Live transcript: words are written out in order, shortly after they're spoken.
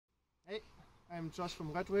Hey, I'm Josh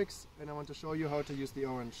from Redwigs and I want to show you how to use the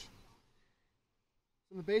orange.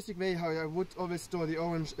 So the basic way how I would always store the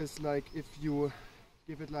orange is like if you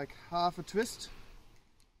give it like half a twist,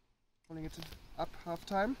 pulling it up half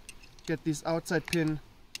time, get this outside pin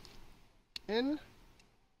in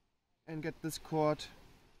and get this cord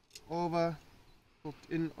over,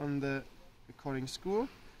 hooked in on the recording screw,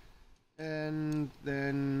 and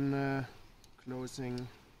then closing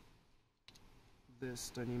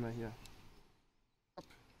this dynamo here. Up.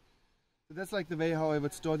 So that's like the way how I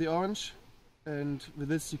would store the orange, and with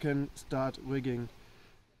this you can start rigging.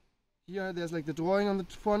 Here there's like the drawing on the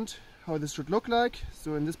front, how this should look like.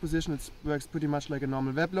 So in this position it works pretty much like a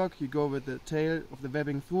normal web lock. You go with the tail of the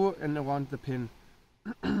webbing through and around the pin.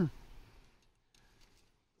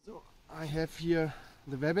 So I have here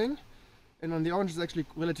the webbing, and on the orange it's actually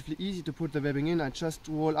relatively easy to put the webbing in. I just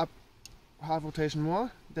roll up half rotation more,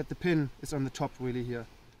 that the pin is on the top really here.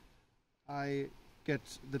 I get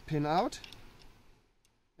the pin out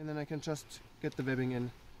and then I can just get the webbing in.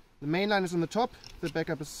 The main line is on the top, the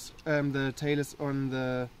backup is, the tail is on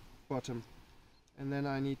the bottom. And then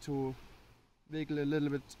I need to wiggle a little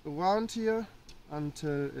bit around here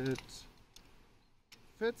until it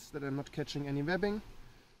fits, that I'm not catching any webbing,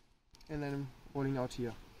 and then I'm rolling out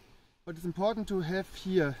here. But it's important to have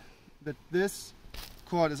here that this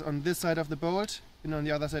cord is on this side of the bolt and on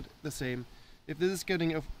the other side the same. If this is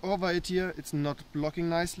getting over it here, it's not blocking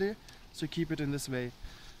nicely, so keep it in this way.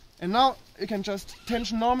 And now you can just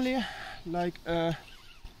tension normally, like a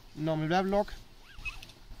normal web lock,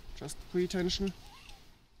 just pre-tension.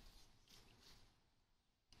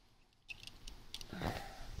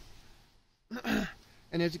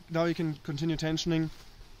 And now you can continue tensioning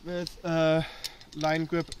with line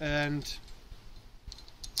grip and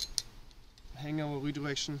hangover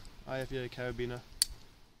redirection. I have here a carabiner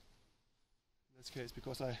in this case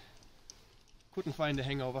because I couldn't find a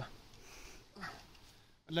hangover.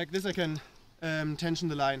 Like this I can tension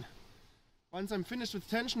the line. Once I'm finished with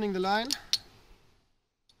tensioning the line,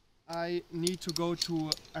 I need to go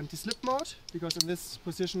to anti-slip mode, because in this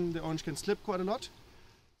position the orange can slip quite a lot.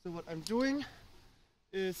 So what I'm doing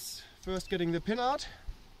is first getting the pin out.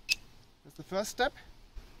 That's the first step.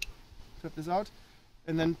 Flip this out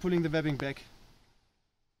and then pulling the webbing back.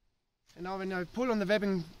 And now when I pull on the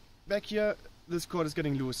webbing back here, this cord is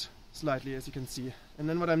getting loose slightly, as you can see. And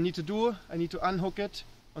then what I need to do, I need to unhook it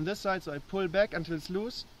on this side, so I pull back until it's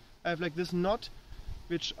loose. I have like this knot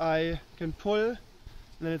which I can pull, and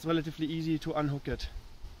then it's relatively easy to unhook it.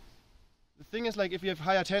 The thing is, like if you have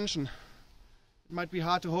higher tension, it might be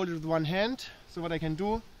hard to hold it with one hand. So what I can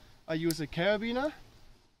do, I use a carabiner,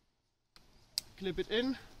 clip it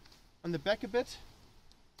in on the back a bit,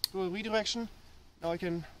 do a redirection. Now I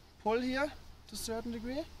can pull here to a certain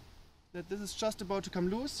degree, that this is just about to come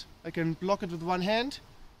loose. I can block it with one hand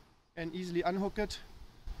and easily unhook it,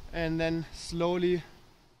 and then slowly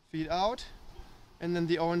feed out, and then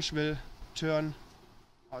the orange will turn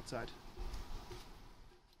outside.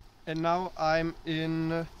 And now I'm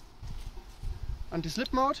in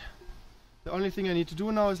anti-slip mode. The only thing I need to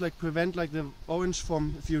do now is like prevent like the orange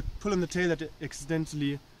from, if you pull on the tail, that it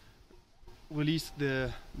accidentally release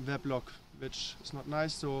the web lock, which is not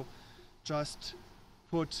nice. So just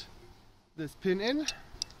put this pin in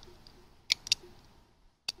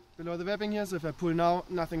below the webbing here. So if I pull now,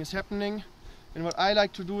 nothing is happening. And what I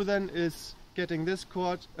like to do then is getting this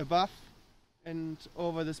cord above and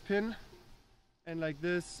over this pin, and like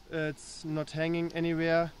this it's not hanging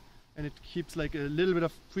anywhere, and it keeps like a little bit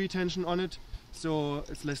of pre-tension on it, so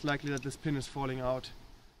it's less likely that this pin is falling out.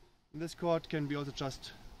 And this cord can be also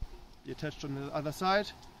just be attached on the other side,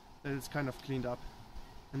 that it's kind of cleaned up.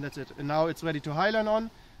 And that's it. And now it's ready to highline on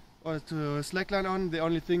or to slackline on. The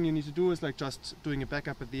only thing you need to do is like just doing a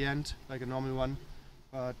backup at the end, like a normal one.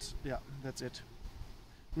 But yeah, that's it.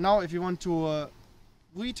 Now if you want to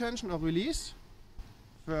re-tension or release,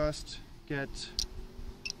 first get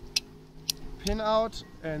pin out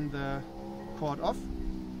and the cord off.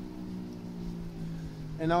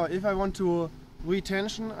 And now if I want to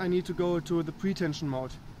re-tension, I need to go to the pre-tension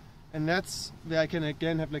mode. And that's where I can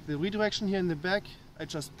again have like the redirection here in the back. I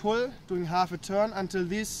just pull, doing half a turn until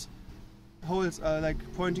these holes are like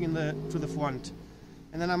pointing to the front.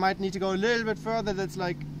 And then I might need to go a little bit further. That's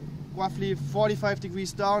like roughly 45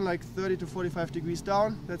 degrees down, like 30 to 45 degrees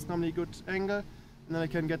down. That's normally a good angle. And then I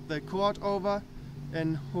can get the cord over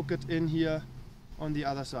and hook it in here on the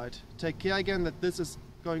other side. Take care again that this is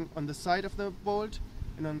going on the side of the bolt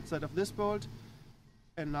and on the side of this bolt.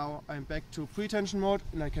 And now I'm back to pre-tension mode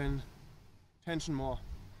and I can tension more.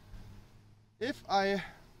 If I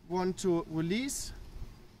want to release,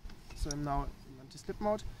 so I'm now in anti-slip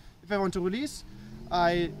mode. If I want to release,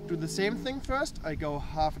 I do the same thing first. I go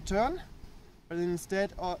half a turn, but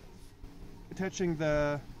instead of attaching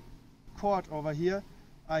the cord over here,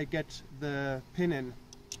 I get the pin in.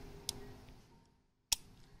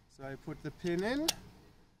 So I put the pin in,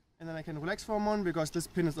 and then I can relax for a moment, because this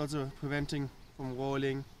pin is also preventing from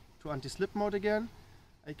rolling to anti-slip mode again.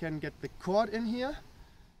 I can get the cord in here,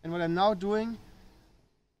 and what I'm now doing,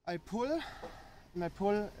 I pull, and I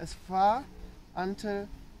pull as far until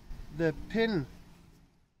the pin,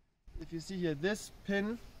 if you see here, this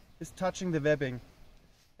pin is touching the webbing,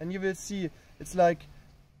 and you will see it's like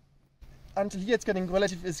until here it's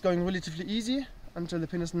going relatively easy until the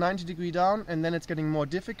pin is 90 degrees down, and then it's getting more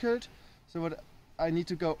difficult. So what I need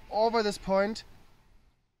to go over this point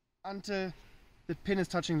until the pin is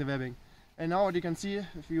touching the webbing. And now what you can see,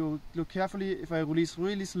 if you look carefully, if I release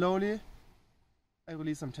really slowly, I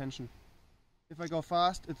release some tension. If I go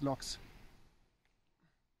fast, it locks.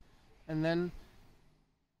 And then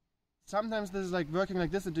sometimes this is like working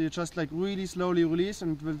like this, that you just like really slowly release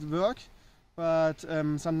and it will work, but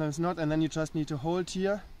sometimes not, and then you just need to hold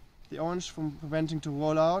here the orange from preventing to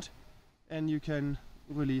roll out, and you can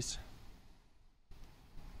release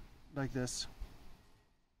like this.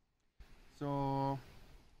 So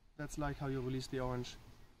that's like how you release the orange.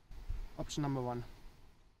 Option number 1.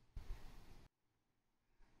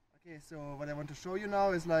 Okay, so what I want to show you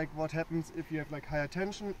now is like what happens if you have like higher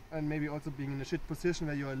tension, and maybe also being in a shit position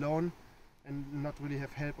where you're alone and not really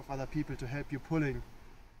have help of other people to help you pulling.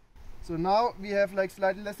 So now we have like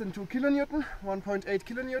slightly less than 2 kilonewton, 1.8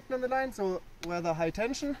 kilonewton on the line, so rather high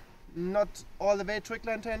tension, not all the way trick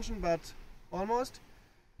line tension, but almost.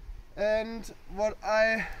 And what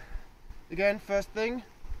again, first thing,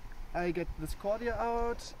 I get this cord here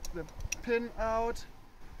out, the pin out,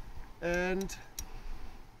 and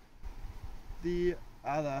the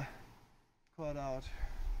other cord out.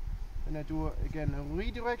 Then I do again a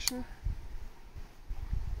redirection,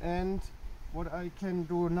 and what I can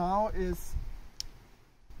do now is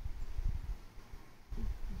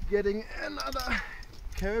getting another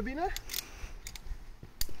carabiner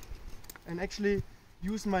and actually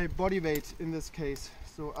use my body weight in this case.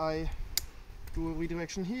 So I do a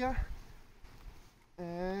redirection here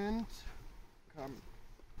and come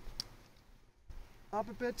up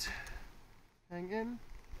a bit, hang in,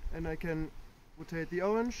 and I can rotate the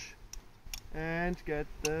orange and get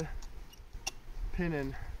the pin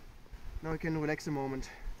in. Now I can relax a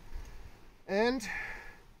moment, and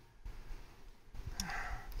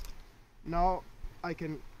now I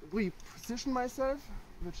can reposition myself,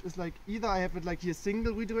 which is like either I have it like here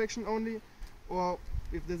single redirection only, or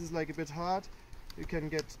if this is like a bit hard, you can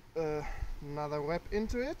get another wrap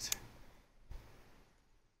into it,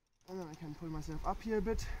 and then I can pull myself up here a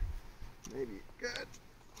bit, maybe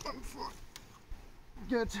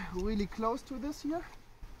get really close to this here,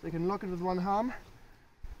 so I can lock it with one arm.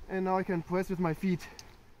 And now I can press with my feet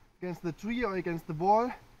against the tree or against the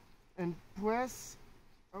wall and press.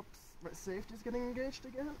 Oops, my safety is getting engaged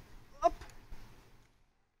again. Up!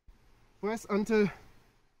 Press until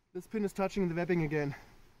this pin is touching the webbing again.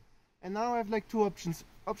 And now I have like 2 options.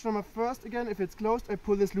 Option number first, again, if it's closed, I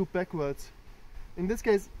pull this loop backwards. In this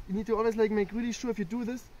case, you need to always like make really sure if you do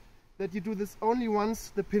this, that you do this only once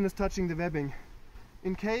the pin is touching the webbing.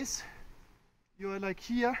 In case you are like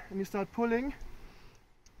here and you start pulling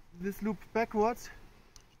this loop backwards,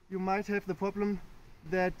 you might have the problem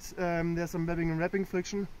that there's some webbing and wrapping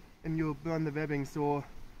friction and you burn the webbing. So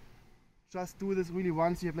just do this really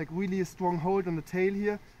once. You have like really a strong hold on the tail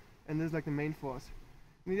here, and this is like the main force.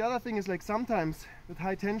 And the other thing is like sometimes with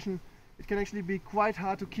high tension it can actually be quite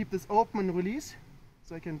hard to keep this open and release.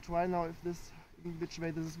 So I can try now which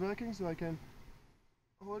way this is working. So I can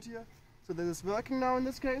hold here. So this is working now in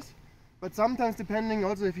this case. But sometimes, depending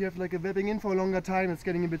also if you have like a webbing in for a longer time, it's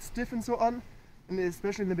getting a bit stiff and so on, and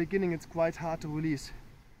especially in the beginning it's quite hard to release.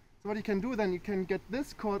 So what you can do then, you can get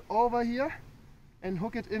this cord over here and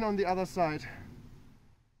hook it in on the other side.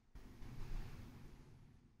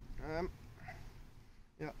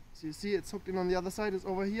 Yeah, so you see it's hooked in on the other side, it's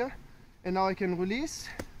over here, and now I can release,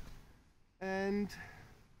 and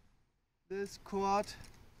this cord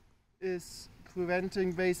is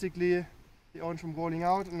preventing basically the orange from rolling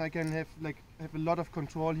out, and I can have a lot of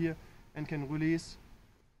control here and can release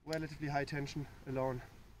relatively high tension alone.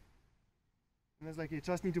 And it's like you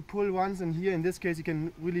just need to pull once, and here in this case you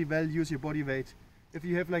can really well use your body weight. If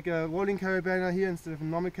you have like a rolling carabiner here instead of a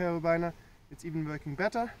normal carabiner, it's even working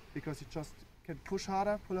better because you just can push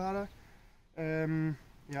harder, pull harder.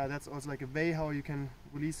 Yeah, that's also like a way how you can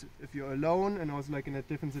release if you're alone, and also like in a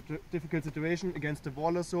difficult situation against the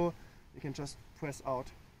wall or so, you can just press out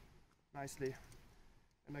nicely.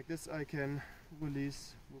 and like this I can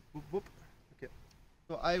release. Whoop, whoop, whoop. Okay.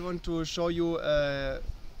 So I want to show you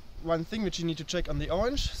one thing which you need to check on the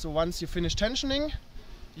orange. So once you finish tensioning,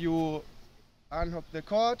 you unhook the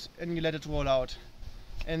cord and you let it roll out.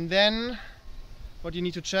 And then what you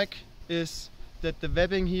need to check is that the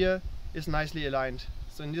webbing here is nicely aligned.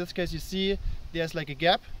 So in this case you see there's like a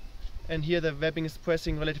gap, and here the webbing is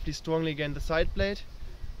pressing relatively strongly against the side plate.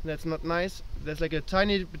 That's not nice. There's like a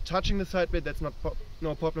tiny bit touching the side plate, that's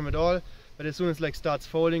no problem at all. But as soon as like starts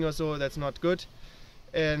folding or so, that's not good.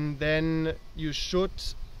 And then you should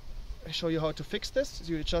show you how to fix this.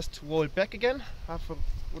 So you just roll back again, half a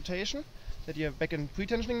rotation, that you're back in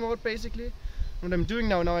pre-tensioning mode basically. What I'm doing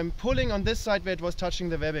now I'm pulling on this side where it was touching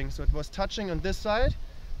the webbing. So it was touching on this side.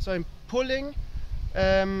 So I'm pulling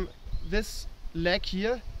this leg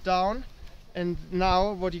here down, and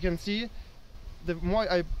now what you can see, the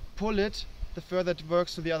more I pull it, the further it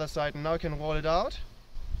works to the other side. And now I can roll it out,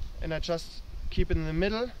 and I just keep it in the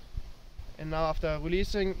middle. And now after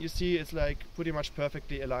releasing, you see it's like pretty much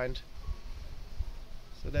perfectly aligned.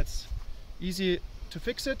 So that's easy to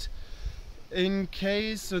fix it. In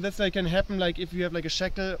case, so that's like can happen like if you have like a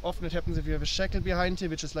shackle. Often it happens if you have a shackle behind here,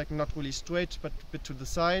 which is like not really straight but a bit to the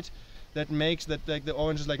side. That makes that like the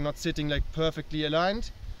orange is like not sitting like perfectly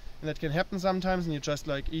aligned, and that can happen sometimes, and you just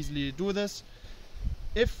like easily do this.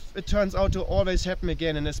 If it turns out to always happen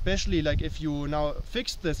again, and especially like if you now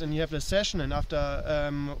fixed this and you have a session, and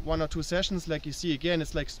after 1 or 2 sessions like you see again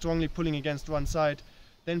it's like strongly pulling against one side,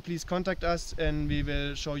 then please contact us and we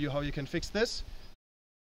will show you how you can fix this.